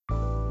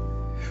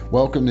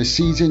Welcome to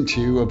Season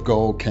 2 of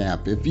Gold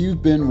Camp. If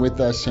you've been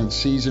with us since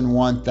Season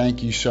 1,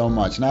 thank you so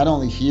much. Not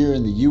only here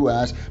in the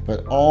U.S.,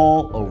 but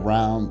all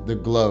around the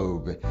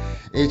globe.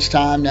 It's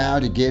time now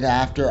to get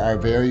after our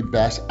very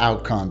best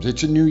outcomes.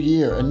 It's a new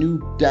year, a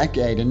new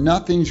decade, and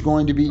nothing's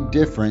going to be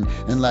different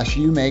unless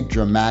you make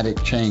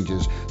dramatic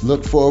changes.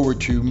 Look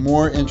forward to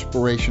more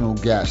inspirational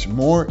guests,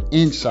 more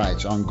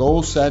insights on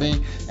goal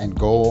setting and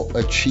goal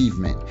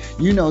achievement.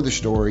 You know the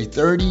story.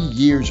 30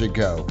 years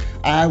ago,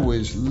 I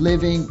was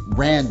living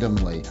randomly.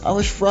 I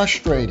was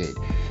frustrated,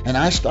 and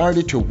I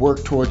started to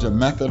work towards a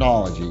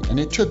methodology, and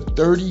it took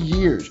 30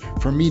 years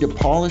for me to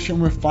polish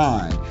and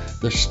refine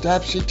the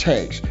steps it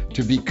takes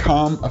to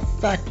become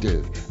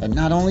effective at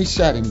not only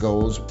setting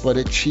goals, but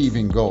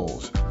achieving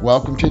goals.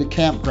 Welcome to the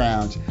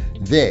campgrounds.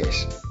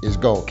 This is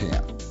Gold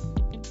Camp.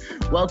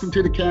 Welcome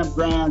to the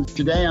campgrounds.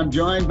 Today I'm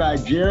joined by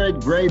Jared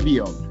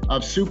Graybiel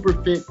of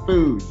Superfit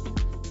Foods.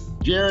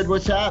 Jared,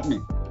 what's happening?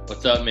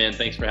 What's up, man?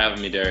 Thanks for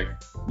having me, Derek.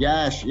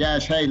 Yes.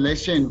 Hey,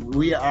 listen,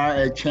 we are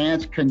a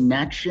chance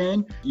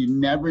connection. You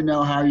never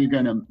know how you're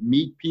going to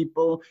meet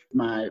people.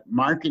 My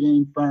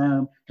marketing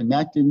firm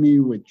connected me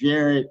with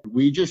Jared.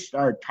 We just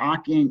started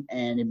talking,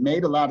 and it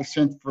made a lot of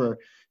sense for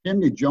him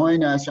to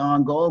join us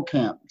on Gold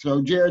Camp.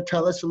 So, Jared,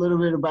 tell us a little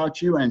bit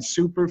about you and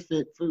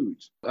Superfit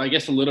Foods. I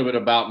guess a little bit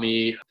about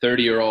me,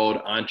 30-year-old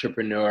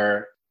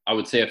entrepreneur. I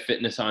would say a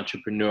fitness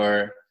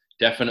entrepreneur,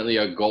 definitely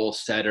a goal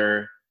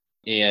setter.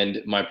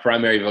 And my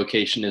primary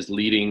vocation is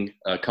leading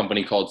a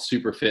company called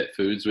Superfit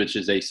Foods, which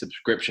is a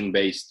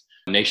subscription-based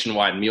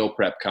nationwide meal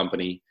prep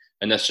company.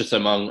 And that's just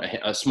among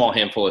a small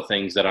handful of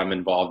things that I'm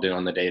involved in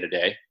on the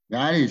day-to-day.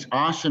 That is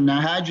awesome. Now,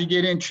 how'd you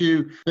get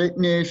into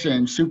fitness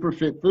and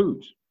Superfit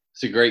Foods?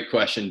 It's a great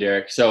question,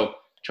 Derek. So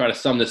try to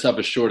sum this up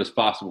as short as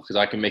possible because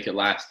I can make it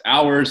last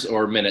hours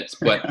or minutes.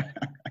 But,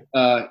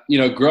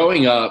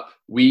 growing up,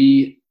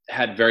 we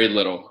had very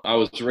little. I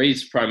was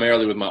raised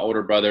primarily with my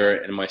older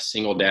brother and my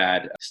single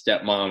dad,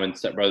 stepmom and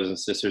stepbrothers and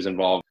sisters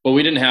involved. But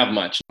we didn't have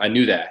much. I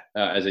knew that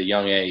as a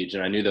young age,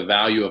 and I knew the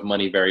value of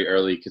money very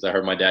early because I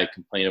heard my dad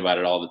complain about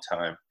it all the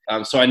time.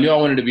 So I knew I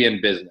wanted to be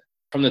in business.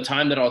 From the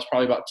time that I was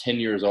probably about 10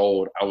 years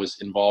old, I was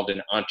involved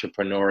in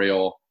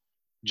entrepreneurial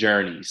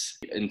journeys.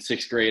 In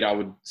sixth grade, I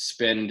would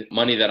spend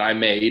money that I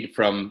made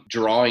from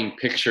drawing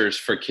pictures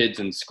for kids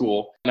in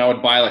school. And I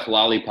would buy like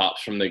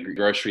lollipops from the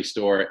grocery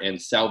store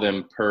and sell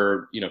them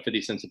per,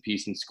 50 cents a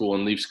piece in school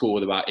and leave school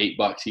with about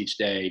 $8 each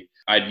day.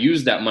 I'd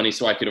use that money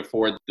so I could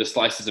afford the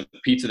slices of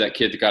pizza that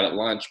kids got at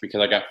lunch because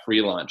I got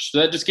free lunch. So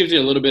that just gives you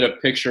a little bit of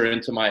picture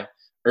into my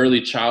early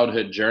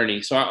childhood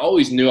journey. So I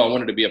always knew I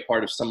wanted to be a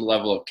part of some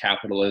level of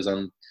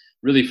capitalism,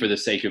 really for the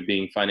sake of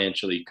being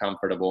financially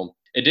comfortable.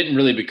 It didn't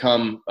really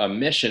become a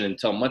mission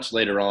until much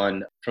later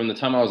on. From the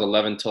time I was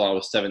 11 till I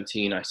was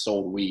 17, I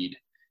sold weed.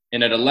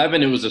 And at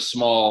 11, it was a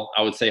small,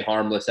 I would say,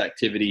 harmless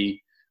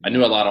activity. I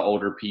knew a lot of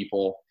older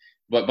people.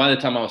 But by the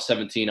time I was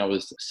 17, I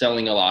was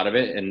selling a lot of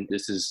it. And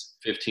this is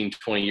 15,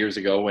 20 years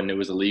ago when it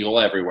was illegal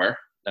everywhere,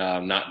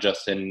 not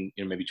just in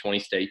maybe 20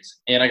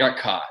 states. And I got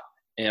caught.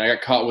 And I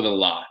got caught with a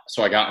lot.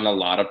 So I got in a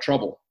lot of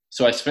trouble.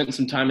 So I spent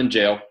some time in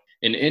jail.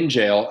 And in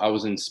jail, I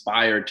was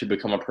inspired to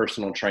become a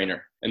personal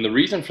trainer. And the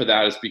reason for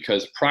that is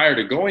because prior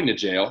to going to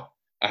jail,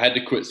 I had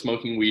to quit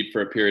smoking weed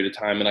for a period of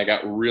time, and I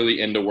got really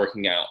into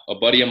working out. A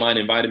buddy of mine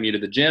invited me to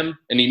the gym,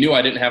 and he knew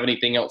I didn't have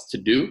anything else to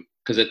do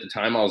because at the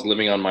time I was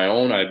living on my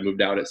own. I had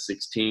moved out at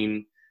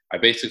 16. I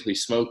basically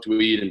smoked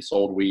weed and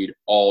sold weed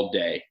all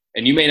day.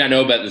 And you may not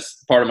know about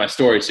this part of my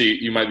story, so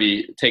you might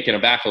be taken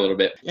aback a little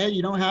bit. Yeah,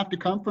 you don't have to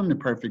come from the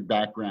perfect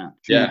background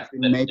to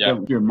make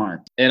your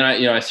mark. And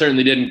I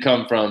certainly didn't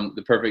come from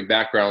the perfect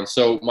background.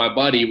 So my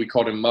buddy, we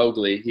called him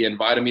Mowgli, he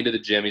invited me to the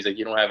gym. He's like,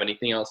 you don't have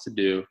anything else to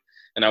do.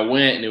 And I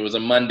went, and it was a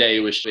Monday.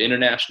 It was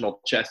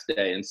International Chest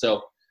Day. And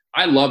so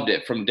I loved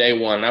it from day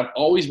one. I've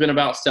always been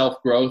about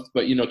self-growth,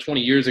 but 20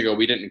 years ago,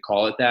 we didn't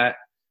call it that.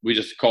 We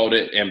just called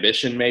it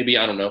ambition, maybe.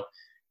 I don't know.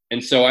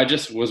 And so I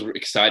just was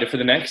excited for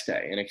the next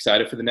day and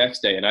excited for the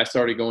next day. And I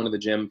started going to the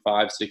gym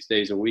 5-6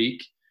 days a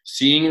week,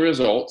 seeing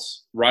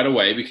results right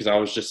away because I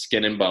was just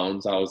skin and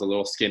bones. I was a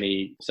little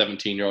skinny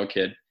 17-year-old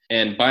kid.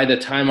 And by the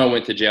time I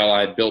went to jail,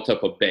 I had built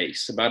up a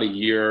base, about a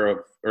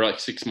year or like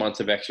 6 months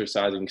of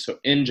exercising. So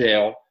in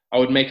jail, I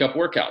would make up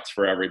workouts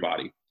for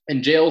everybody.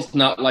 And jail's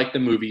not like the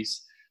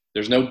movies.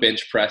 There's no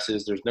bench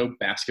presses. There's no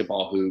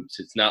basketball hoops.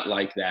 It's not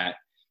like that.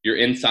 You're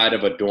inside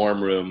of a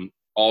dorm room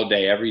all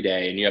day, every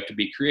day, and you have to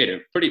be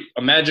creative.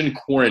 Imagine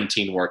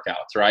quarantine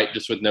workouts, right?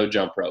 Just with no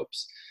jump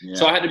ropes. Yeah.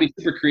 So I had to be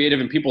super creative,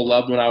 and people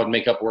loved when I would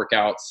make up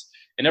workouts,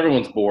 and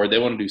everyone's bored. They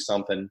want to do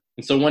something.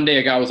 And so one day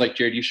a guy was like,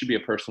 Jared, you should be a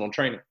personal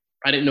trainer.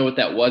 I didn't know what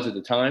that was at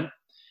the time.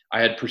 I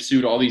had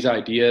pursued all these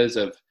ideas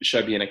of,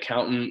 should I be an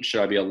accountant?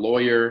 Should I be a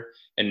lawyer?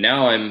 And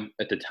now I'm,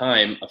 at the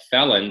time, a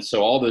felon.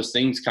 So all those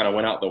things kind of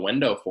went out the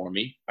window for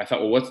me. I thought,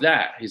 well, what's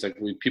that? He's like,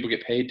 well, people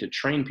get paid to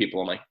train people.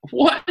 I'm like,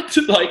 what?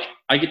 Like,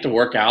 I get to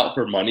work out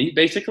for money,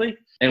 basically.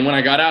 And when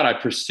I got out, I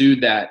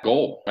pursued that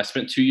goal. I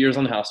spent 2 years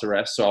on house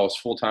arrest. So I was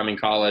full-time in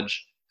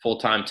college,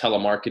 full-time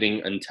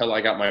telemarketing until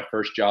I got my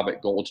first job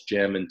at Gold's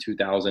Gym in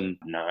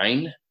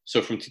 2009.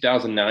 So from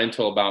 2009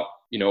 till about,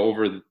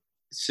 over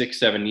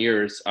 6-7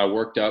 years, I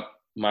worked up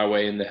my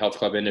way in the health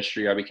club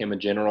industry. I became a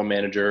general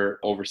manager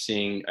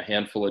overseeing a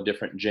handful of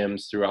different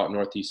gyms throughout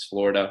Northeast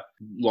Florida.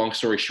 Long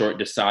story short,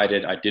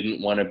 decided I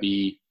didn't want to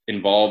be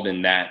involved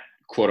in that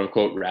quote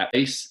unquote rat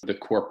race. The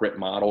corporate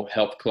model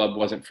health club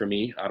wasn't for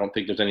me. I don't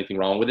think there's anything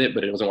wrong with it,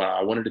 but it wasn't what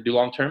I wanted to do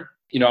long term.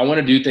 I want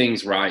to do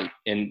things right.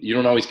 And you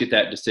don't always get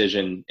that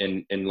decision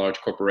in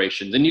large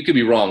corporations. And you could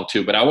be wrong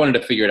too, but I wanted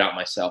to figure it out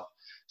myself.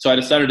 So I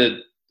decided to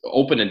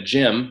open a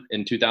gym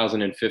in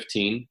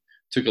 2015,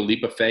 took a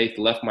leap of faith,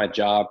 left my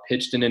job,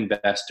 pitched an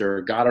investor,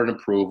 got an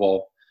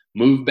approval,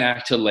 moved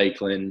back to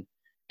Lakeland,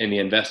 and the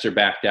investor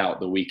backed out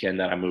the weekend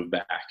that I moved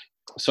back.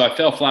 So I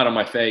fell flat on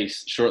my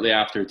face shortly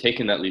after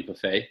taking that leap of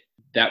faith.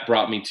 That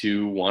brought me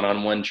to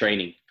one-on-one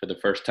training for the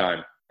first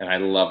time, and I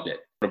loved it.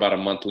 About a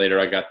month later,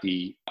 I got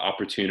the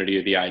opportunity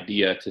or the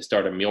idea to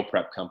start a meal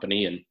prep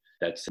company, and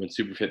that's when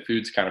Superfit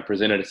Foods kind of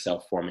presented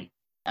itself for me.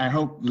 I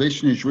hope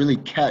listeners really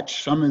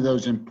catch some of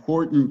those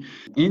important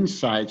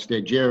insights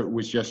that Jarrett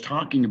was just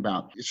talking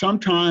about.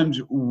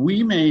 Sometimes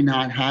we may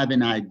not have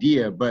an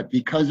idea, but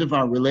because of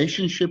our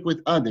relationship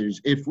with others,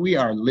 if we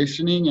are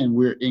listening and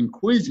we're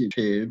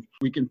inquisitive,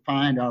 we can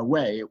find our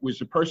way. It was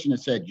the person that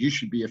said, you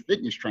should be a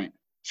fitness trainer.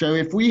 So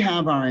if we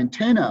have our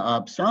antenna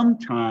up,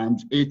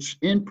 sometimes it's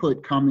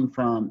input coming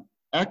from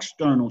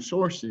external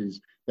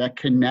sources that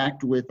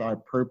connect with our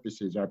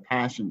purposes, our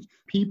passions.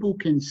 People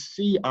can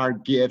see our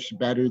gifts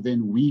better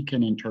than we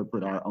can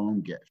interpret our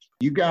own gifts.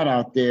 You got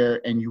out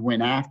there and you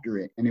went after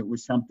it, and it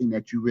was something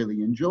that you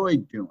really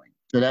enjoyed doing.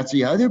 So that's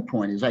the other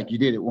point, is like you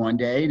did it one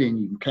day, then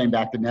you came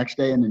back the next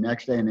day and the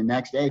next day and the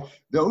next day.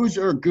 Those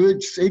are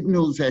good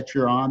signals that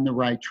you're on the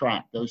right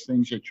track, those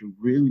things that you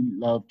really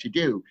love to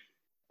do.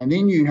 And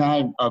then you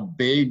had a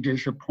big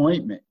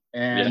disappointment.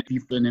 And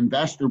if an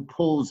investor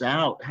pulls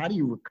out, how do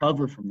you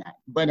recover from that?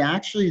 But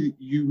actually,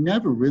 you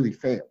never really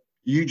fail.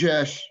 You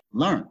just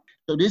learn.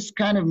 So this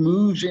kind of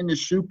moves into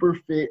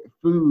Superfit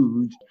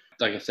Foods.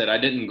 Like I said, I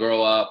didn't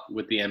grow up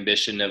with the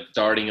ambition of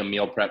starting a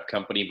meal prep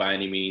company by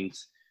any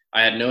means.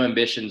 I had no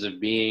ambitions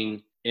of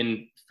being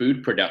in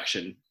food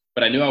production,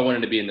 but I knew I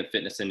wanted to be in the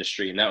fitness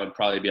industry, and that would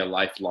probably be a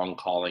lifelong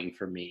calling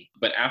for me.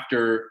 But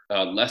after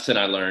a lesson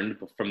I learned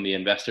from the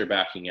investor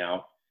backing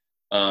out,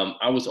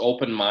 I was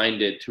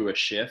open-minded to a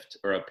shift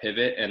or a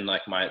pivot in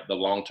like the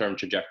long-term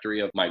trajectory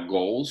of my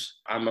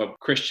goals. I'm a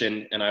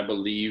Christian, and I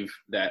believe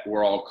that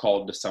we're all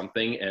called to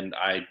something. And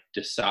I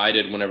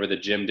decided whenever the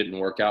gym didn't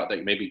work out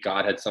that maybe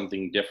God had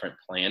something different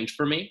planned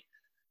for me.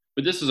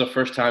 But this was the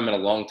first time in a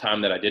long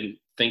time that I didn't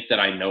think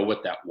that I know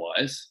what that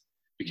was,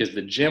 because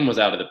the gym was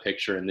out of the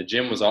picture, and the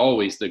gym was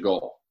always the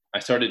goal. I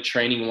started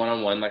training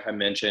one-on-one, like I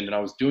mentioned, and I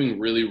was doing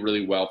really,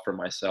 really well for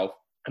myself.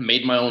 I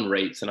made my own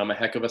rates, and I'm a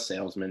heck of a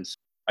salesman.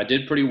 I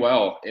did pretty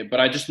well, but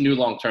I just knew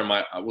long-term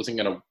I wasn't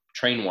going to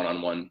train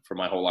one-on-one for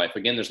my whole life.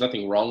 Again, there's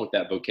nothing wrong with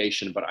that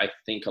vocation, but I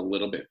think a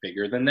little bit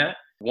bigger than that.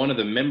 One of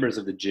the members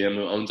of the gym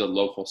who owns a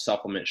local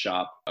supplement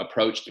shop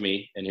approached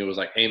me, and he was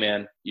like, hey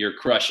man, you're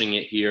crushing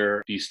it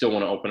here. Do you still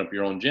want to open up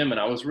your own gym?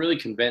 And I was really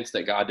convinced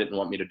that God didn't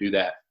want me to do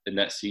that in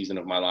that season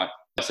of my life.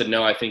 I said,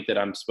 no, I think that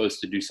I'm supposed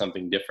to do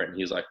something different. And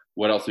he's like,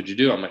 what else would you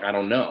do? I'm like, I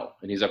don't know.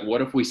 And he's like,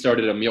 what if we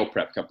started a meal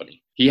prep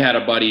company? He had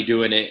a buddy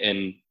doing it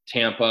in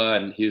Tampa,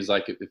 and he was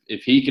like,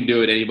 if he can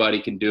do it, anybody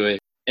can do it.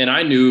 And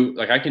I knew,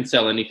 like, I can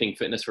sell anything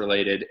fitness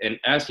related. And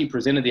as he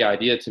presented the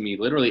idea to me,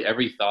 literally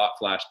every thought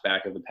flashed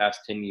back of the past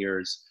 10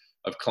 years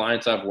of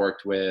clients I've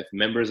worked with,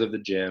 members of the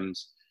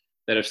gyms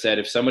that have said,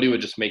 if somebody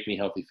would just make me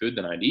healthy food,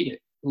 then I'd eat it.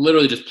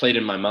 Literally just played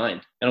in my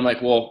mind. And I'm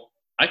like, well,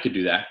 I could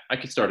do that. I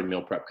could start a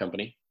meal prep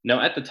company.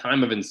 Now, at the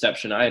time of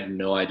inception, I had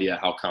no idea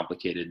how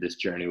complicated this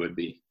journey would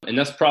be. And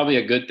that's probably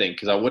a good thing,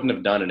 because I wouldn't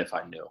have done it if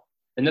I knew.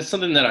 And that's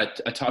something that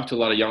I talk to a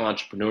lot of young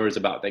entrepreneurs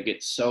about. They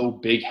get so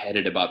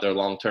big-headed about their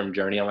long-term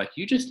journey. I'm like,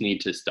 you just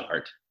need to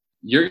start.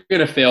 You're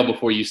going to fail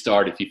before you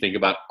start if you think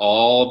about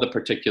all the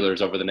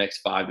particulars over the next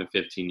 5 to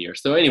 15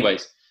 years. So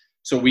anyways,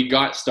 so we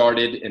got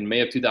started in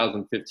May of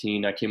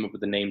 2015. I came up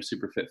with the name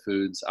Superfit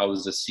Foods. I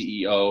was the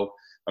CEO.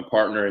 My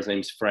partner, his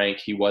name's Frank.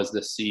 He was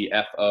the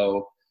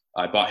CFO.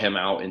 I bought him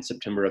out in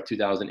September of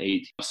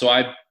 2008. So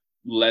I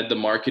led the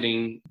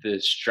marketing, the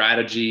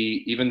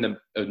strategy, even the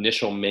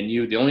initial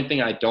menu. The only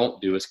thing I don't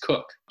do is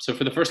cook. So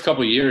for the first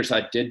couple of years,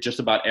 I did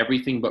just about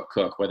everything but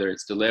cook, whether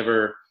it's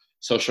deliver,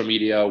 social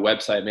media,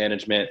 website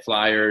management,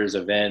 flyers,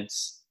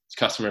 events,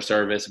 customer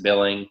service,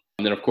 billing.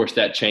 And then of course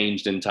that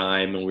changed in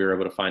time, and we were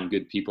able to find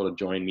good people to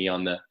join me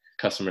on the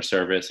customer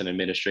service and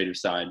administrative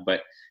side.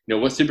 But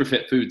what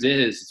Superfit Foods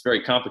is, it's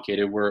very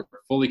complicated. We're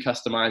fully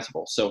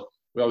customizable. So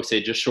we always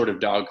say just short of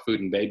dog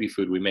food and baby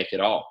food, we make it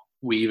all.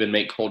 We even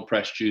make cold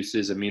pressed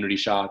juices, immunity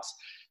shots,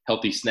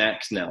 healthy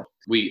snacks now.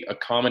 We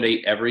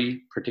accommodate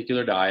every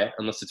particular diet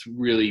unless it's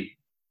really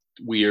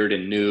weird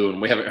and new and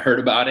we haven't heard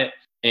about it.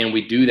 And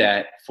we do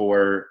that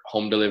for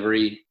home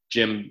delivery,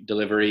 gym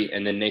delivery,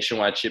 and then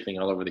nationwide shipping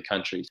all over the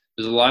country.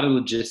 There's a lot of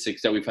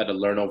logistics that we've had to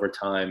learn over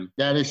time.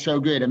 That is so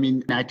good. I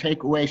mean, I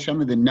take away some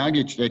of the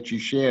nuggets that you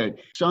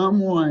shared.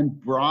 Someone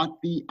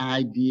brought the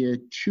idea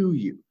to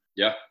you.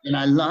 Yeah. And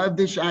I love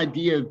this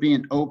idea of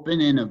being open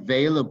and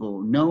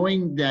available,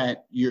 knowing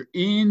that you're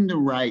in the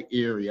right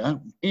area,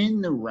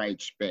 in the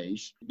right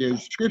space.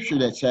 There's scripture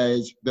that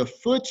says the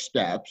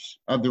footsteps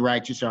of the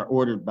righteous are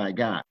ordered by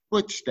God.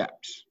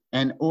 Footsteps.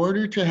 In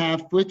order to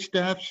have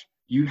footsteps,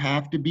 you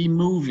have to be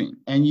moving.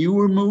 And you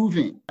were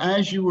moving.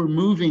 As you were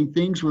moving,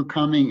 things were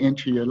coming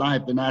into your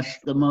life. And that's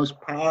the most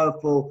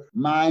powerful,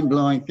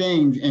 mind-blowing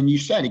thing. And you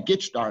said it,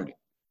 get started.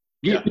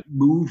 Get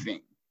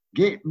moving.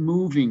 Get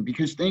moving,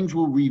 because things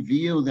will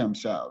reveal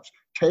themselves.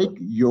 Take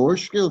your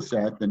skill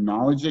set, the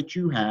knowledge that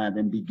you have,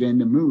 and begin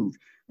to move.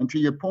 And to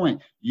your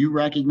point, you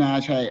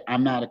recognize, hey,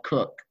 I'm not a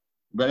cook,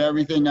 but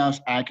everything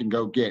else I can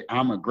go get.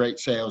 I'm a great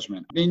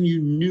salesman. Then you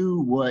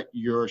knew what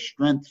your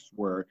strengths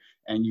were,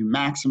 and you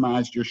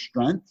maximized your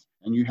strengths,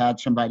 and you had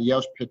somebody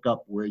else pick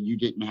up where you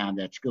didn't have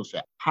that skill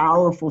set.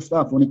 Powerful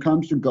stuff. When it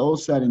comes to goal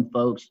setting,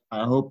 folks,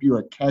 I hope you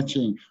are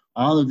catching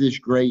all of this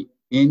great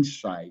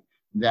insight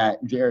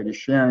that Jared is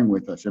sharing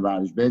with us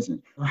about his business.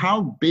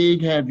 How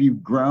big have you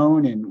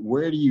grown, and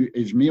where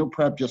is Meal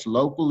Prep just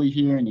locally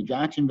here in the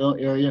Jacksonville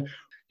area?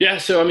 Yeah.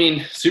 So, I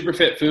mean,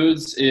 Superfit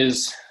Foods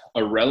is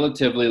a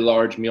relatively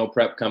large meal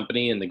prep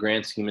company in the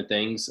grand scheme of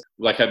things.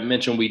 Like I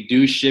mentioned, we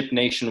do ship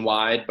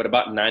nationwide, but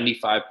about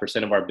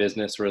 95% of our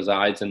business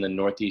resides in the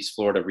Northeast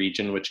Florida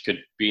region, which could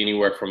be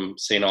anywhere from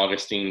St.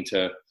 Augustine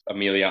to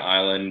Amelia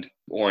Island,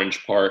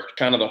 Orange Park,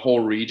 kind of the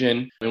whole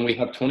region. And we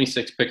have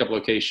 26 pickup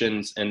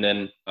locations and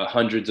then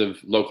hundreds of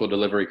local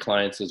delivery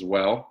clients as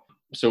well.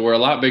 So we're a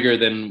lot bigger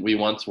than we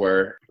once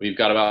were. We've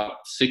got about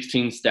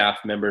 16 staff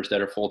members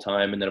that are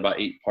full-time and then about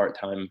 8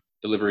 part-time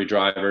delivery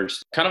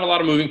drivers. Kind of a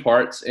lot of moving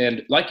parts.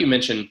 And like you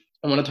mentioned,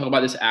 I want to talk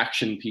about this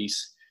action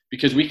piece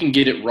because we can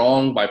get it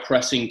wrong by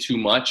pressing too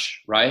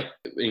much, right?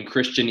 In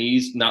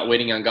Christianese, not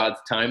waiting on God's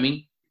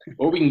timing.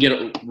 Or we can get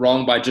it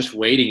wrong by just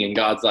waiting, and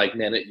God's like,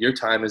 man, your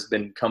time has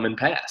been coming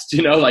past.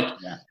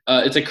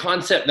 It's a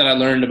concept that I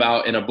learned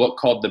about in a book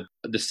called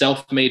The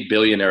Self-Made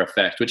Billionaire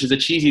Effect, which is a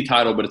cheesy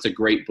title, but it's a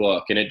great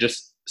book. And it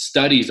just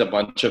studies a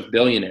bunch of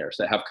billionaires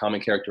that have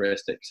common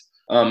characteristics.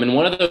 And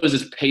one of those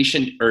is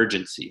patient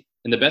urgency.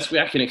 And the best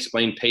way I can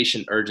explain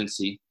patient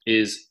urgency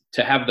is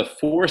to have the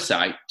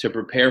foresight to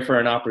prepare for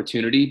an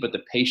opportunity, but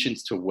the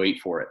patience to wait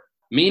for it.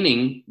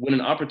 Meaning, when an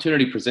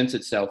opportunity presents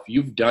itself,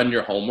 you've done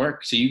your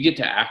homework, so you get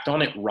to act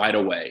on it right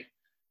away.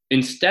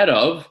 Instead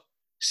of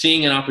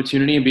seeing an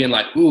opportunity and being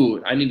like,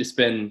 ooh, I need to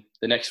spend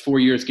the next 4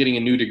 years getting a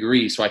new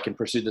degree so I can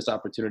pursue this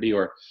opportunity,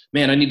 or,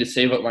 man, I need to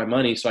save up my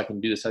money so I can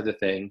do this other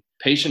thing.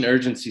 Patient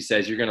urgency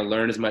says you're going to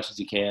learn as much as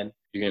you can,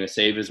 you're going to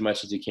save as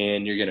much as you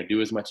can, you're going to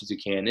do as much as you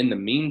can in the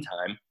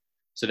meantime.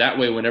 So that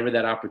way, whenever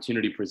that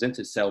opportunity presents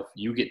itself,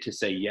 you get to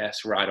say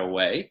yes right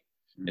away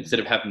instead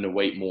of having to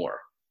wait more.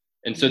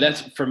 And so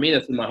that's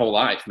in my whole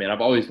life, man.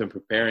 I've always been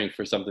preparing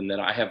for something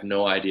that I have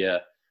no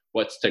idea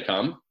what's to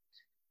come.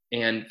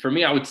 And for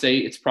me, I would say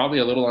it's probably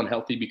a little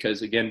unhealthy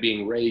because, again,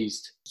 being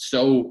raised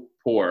so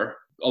poor,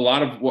 a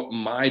lot of what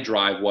my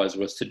drive was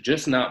to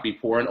just not be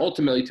poor and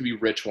ultimately to be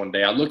rich one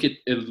day. I look at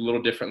it a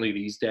little differently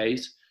these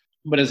days.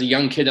 But as a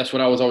young kid, that's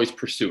what I was always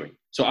pursuing.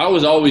 So I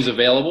was always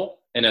available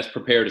and as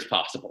prepared as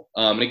possible.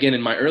 And again,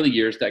 in my early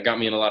years, that got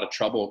me in a lot of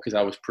trouble because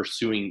I was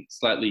pursuing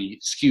slightly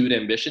skewed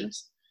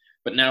ambitions.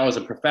 But now as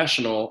a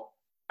professional,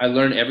 I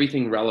learn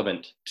everything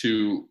relevant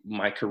to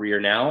my career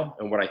now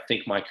and what I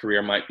think my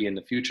career might be in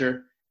the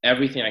future.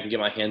 Everything I can get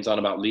my hands on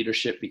about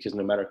leadership, because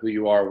no matter who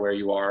you are, where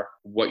you are,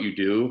 what you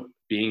do,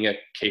 being a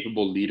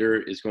capable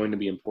leader is going to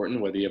be important,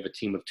 whether you have a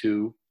team of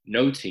 2,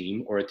 no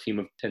team, or a team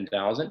of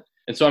 10,000.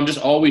 And so I'm just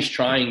always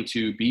trying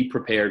to be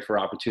prepared for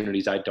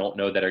opportunities I don't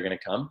know that are going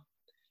to come.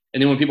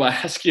 And then when people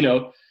ask,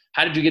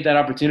 how did you get that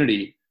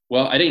opportunity?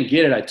 Well, I didn't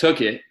get it. I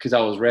took it because I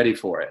was ready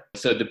for it.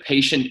 So the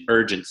patient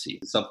urgency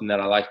is something that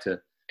I like to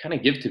kind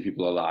of give to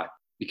people a lot,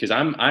 because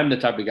I'm the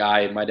type of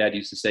guy, my dad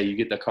used to say, you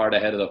get the cart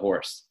ahead of the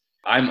horse.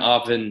 I'm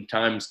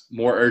oftentimes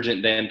more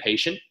urgent than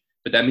patient,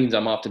 but that means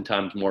I'm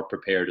oftentimes more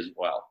prepared as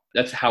well.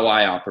 That's how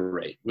I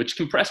operate, which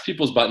can press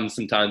people's buttons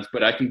sometimes,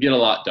 but I can get a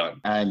lot done.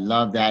 I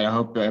love that. I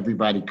hope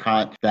everybody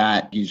caught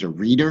that he's a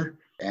reader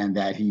and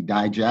that he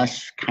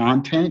digests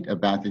content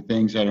about the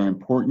things that are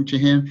important to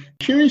him.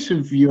 Curious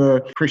of your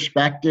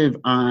perspective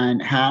on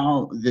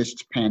how this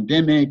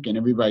pandemic and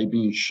everybody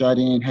being shut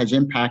in has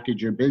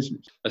impacted your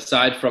business.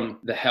 Aside from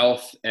the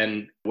health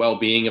and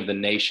well-being of the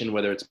nation,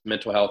 whether it's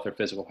mental health or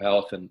physical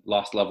health and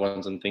lost loved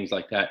ones and things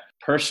like that,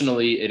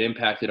 personally, it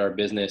impacted our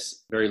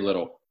business very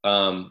little,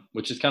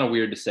 which is kind of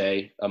weird to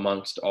say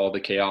amongst all the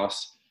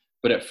chaos.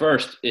 But at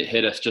first, it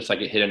hit us just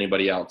like it hit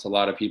anybody else. A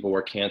lot of people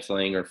were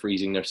canceling or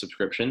freezing their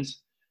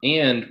subscriptions.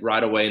 And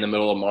right away in the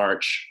middle of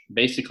March,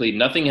 basically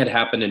nothing had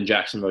happened in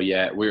Jacksonville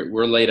yet.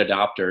 We're late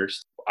adopters.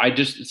 I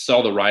just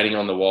saw the writing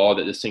on the wall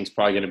that this thing's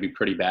probably going to be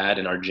pretty bad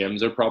and our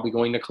gyms are probably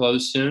going to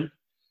close soon.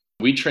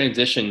 We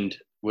transitioned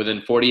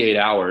within 48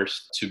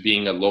 hours to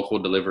being a local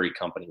delivery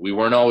company. We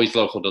weren't always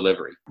local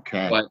delivery.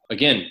 Okay. But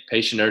again,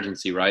 patient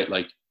urgency, right?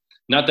 Like,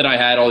 not that I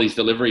had all these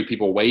delivery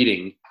people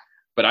waiting,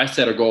 but I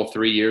set a goal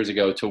 3 years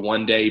ago to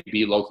one day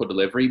be local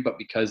delivery. But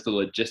because the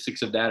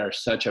logistics of that are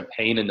such a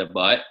pain in the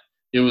butt,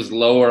 it was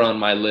lower on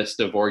my list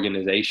of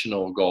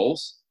organizational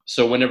goals.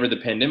 So whenever the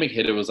pandemic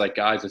hit, it was like,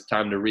 guys, it's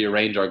time to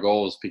rearrange our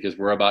goals because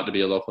we're about to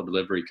be a local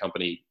delivery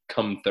company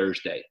come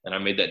Thursday. And I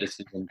made that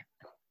decision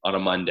on a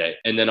Monday.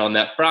 And then on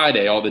that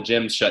Friday, all the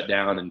gyms shut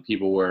down and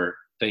people were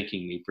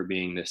thanking me for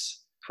being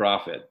this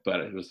prophet, but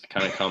it was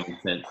kind of common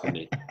sense to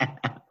me.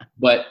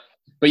 But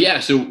yeah,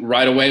 so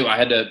right away I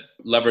had to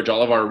leverage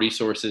all of our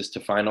resources to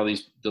find all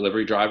these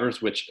delivery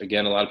drivers, which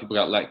again, a lot of people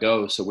got let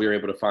go. So we were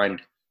able to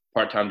find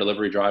part-time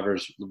delivery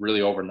drivers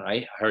really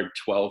overnight. I heard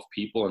 12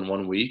 people in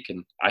 1 week,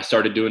 and I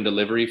started doing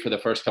delivery for the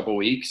first couple of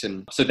weeks.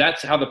 And so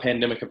that's how the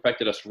pandemic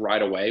affected us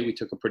right away. We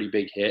took a pretty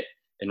big hit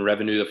in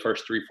revenue the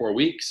first 3-4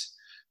 weeks,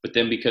 but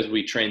then because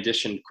we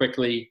transitioned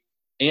quickly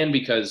and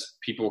because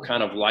people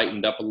kind of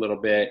lightened up a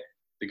little bit,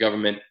 the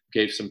government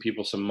gave some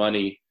people some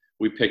money,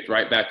 we picked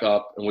right back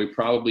up, and we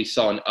probably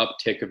saw an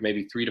uptick of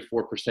maybe 3 to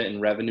 4% in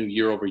revenue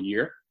year over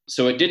year.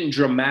 So it didn't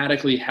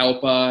dramatically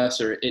help us,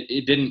 or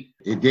it didn't.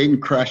 It didn't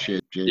crush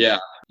it. Yeah.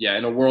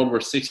 In a world where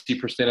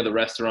 60% of the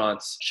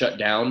restaurants shut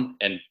down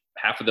and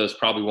half of those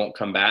probably won't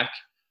come back,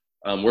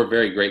 we're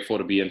very grateful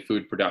to be in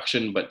food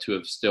production, but to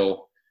have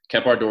still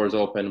kept our doors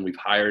open. We've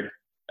hired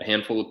a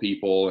handful of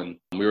people, and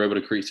we were able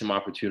to create some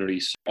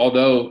opportunities.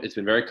 Although it's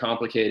been very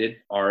complicated,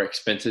 our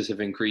expenses have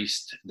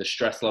increased, the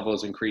stress level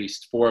has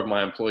increased. 4 of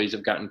my employees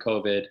have gotten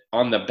COVID.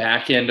 On the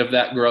back end of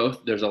that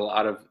growth, there's a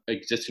lot of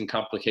existing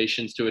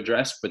complications to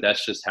address, but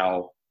that's just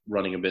how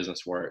running a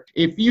business works.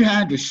 If you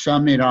had to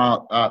sum it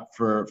all up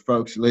for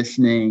folks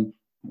listening,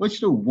 what's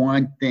the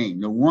one thing,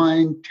 the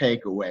one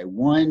takeaway,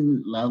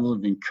 one level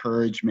of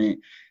encouragement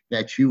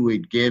that you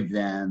would give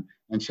them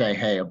and say,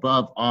 hey,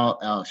 above all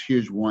else,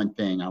 here's one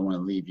thing I want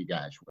to leave you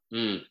guys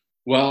with?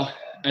 Well,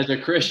 as a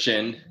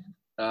Christian,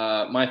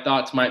 my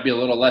thoughts might be a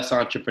little less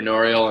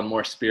entrepreneurial and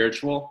more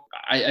spiritual.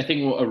 I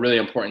think a really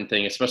important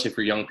thing, especially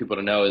for young people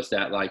to know, is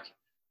that like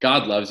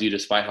God loves you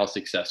despite how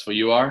successful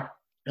you are.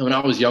 And when I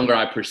was younger,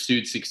 I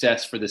pursued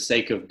success for the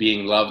sake of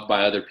being loved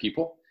by other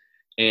people.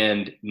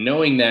 And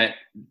knowing that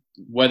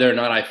whether or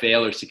not I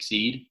fail or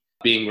succeed,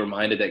 being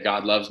reminded that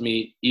God loves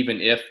me, even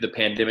if the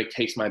pandemic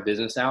takes my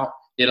business out,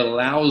 it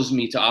allows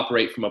me to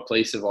operate from a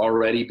place of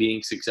already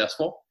being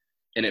successful.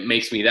 And it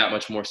makes me that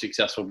much more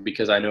successful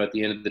because I know at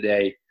the end of the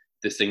day,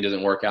 this thing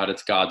doesn't work out.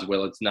 It's God's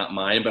will. It's not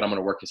mine, but I'm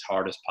going to work as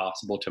hard as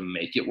possible to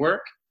make it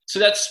work. So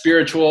that's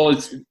spiritual.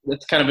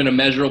 That's kind of an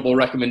immeasurable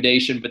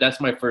recommendation, but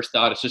that's my first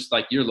thought. It's just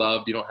like, you're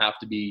loved. You don't have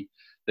to be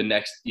the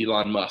next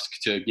Elon Musk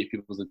to get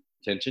people's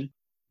attention.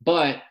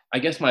 But I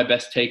guess my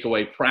best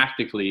takeaway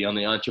practically on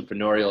the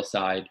entrepreneurial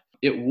side,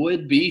 it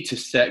would be to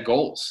set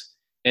goals.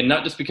 And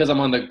not just because I'm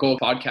on the Goal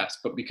podcast,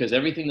 but because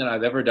everything that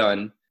I've ever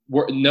done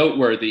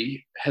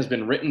noteworthy has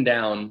been written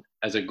down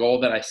as a goal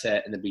that I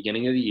set in the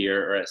beginning of the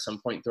year or at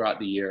some point throughout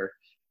the year.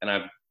 And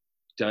I've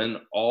done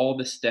all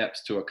the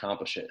steps to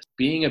accomplish it.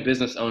 Being a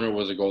business owner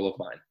was a goal of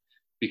mine.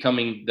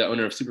 Becoming the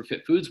owner of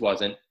Superfit Foods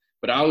wasn't,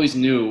 but I always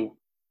knew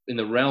in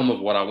the realm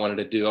of what I wanted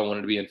to do, I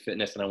wanted to be in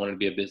fitness and I wanted to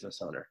be a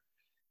business owner.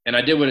 And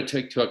I did what it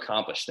took to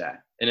accomplish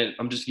that. And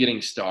I'm just getting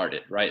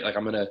started, right? Like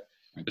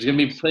there's going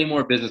to be plenty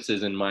more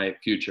businesses in my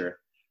future.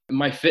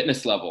 My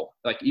fitness level,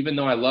 like even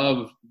though I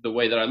love the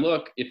way that I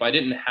look, if I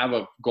didn't have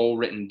a goal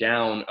written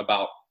down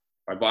about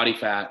my body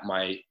fat,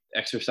 my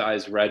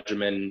exercise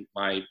regimen,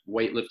 my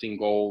weightlifting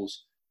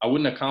goals, I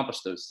wouldn't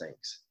accomplish those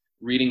things.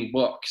 Reading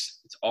books,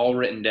 it's all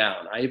written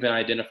down. I even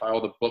identify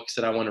all the books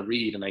that I want to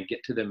read and I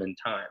get to them in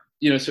time.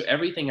 So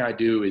everything I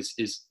do is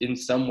in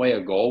some way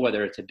a goal,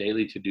 whether it's a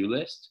daily to-do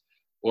list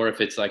or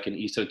if it's like an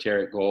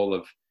esoteric goal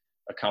of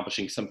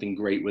accomplishing something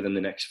great within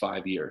the next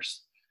 5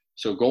 years.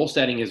 So goal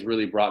setting has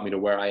really brought me to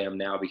where I am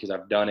now because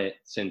I've done it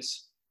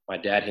since my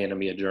dad handed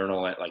me a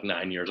journal at like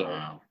 9 years old.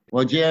 Wow.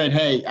 Well, Jared,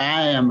 hey,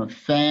 I am a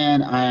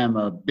fan. I am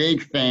a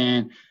big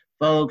fan.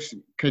 Folks,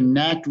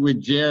 connect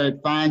with Jared.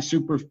 Find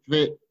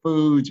Superfit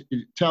Foods.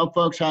 Tell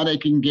folks how they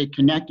can get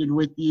connected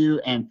with you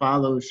and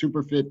follow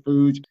Superfit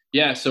Foods.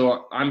 Yeah,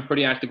 so I'm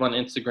pretty active on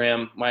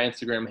Instagram. My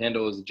Instagram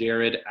handle is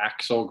Jared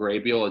Axel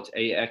Graybiel. It's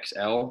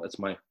AXL. That's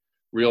my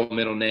real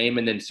middle name.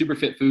 And then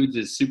Superfit Foods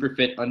is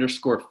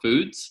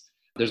superfit_foods.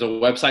 There's a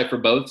website for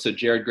both, so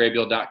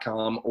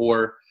jaredgraybiel.com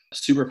or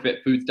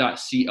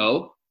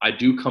superfitfoods.co. I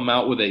do come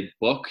out with a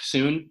book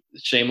soon,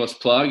 shameless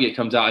plug. It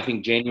comes out, I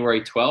think,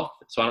 January 12th.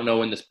 So I don't know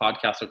when this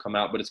podcast will come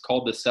out, but it's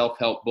called The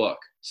Self-Help Book,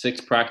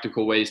 6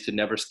 Practical Ways to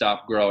Never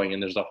Stop Growing.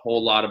 And there's a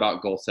whole lot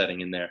about goal setting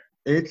in there.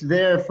 It's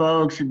there,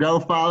 folks. Go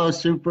follow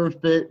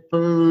Superfit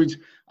Foods.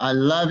 I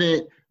love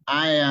it.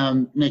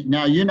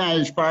 Now, you're not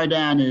as far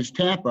down as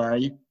Tampa, are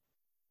you?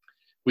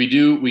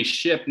 We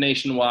ship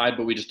nationwide,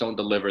 but we just don't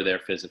deliver there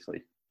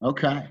physically.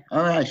 Okay.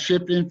 All right.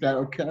 Shipping.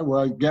 Okay.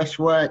 Well, guess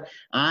what?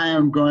 I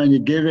am going to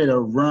give it a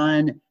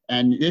run.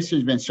 And this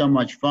has been so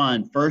much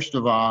fun. First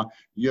of all,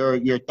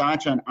 your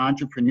thoughts on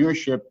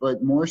entrepreneurship,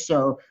 but more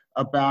so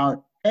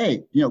about,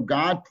 hey,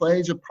 God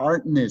plays a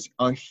part in this,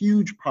 a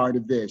huge part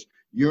of this.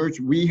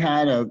 We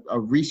had a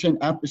recent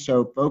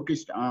episode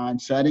focused on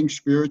setting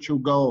spiritual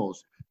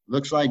goals.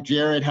 Looks like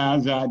Jared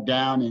has that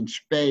down in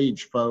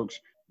spades, folks.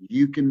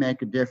 you can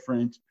make a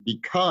difference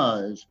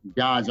because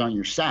God's on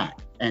your side.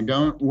 And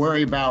don't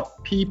worry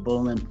about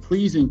people and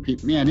pleasing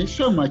people. Man, it's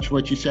so much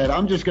what you said.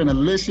 I'm just going to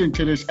listen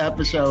to this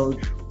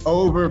episode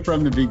over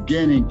from the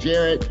beginning.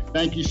 Jared,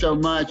 thank you so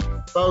much.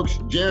 Folks,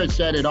 Jared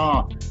said it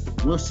all.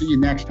 We'll see you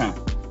next time.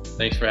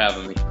 Thanks for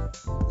having me.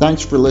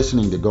 Thanks for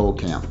listening to Goal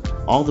Camp.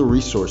 All the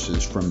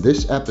resources from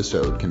this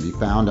episode can be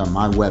found on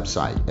my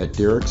website at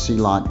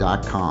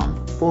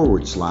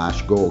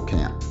derekclott.com/Goal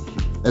Camp.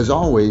 As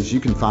always, you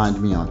can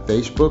find me on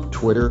Facebook,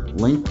 Twitter,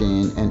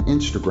 LinkedIn, and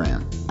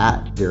Instagram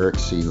at Derek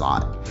C.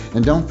 Lott.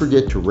 And don't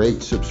forget to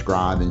rate,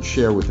 subscribe, and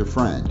share with a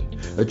friend.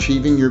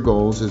 Achieving your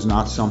goals is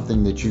not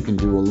something that you can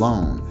do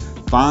alone.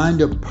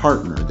 Find a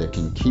partner that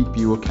can keep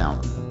you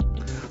accountable.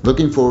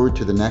 Looking forward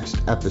to the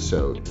next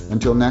episode.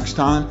 Until next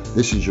time,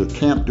 this is your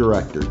camp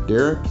director,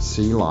 Derek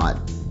C. Lott,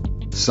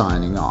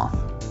 signing off.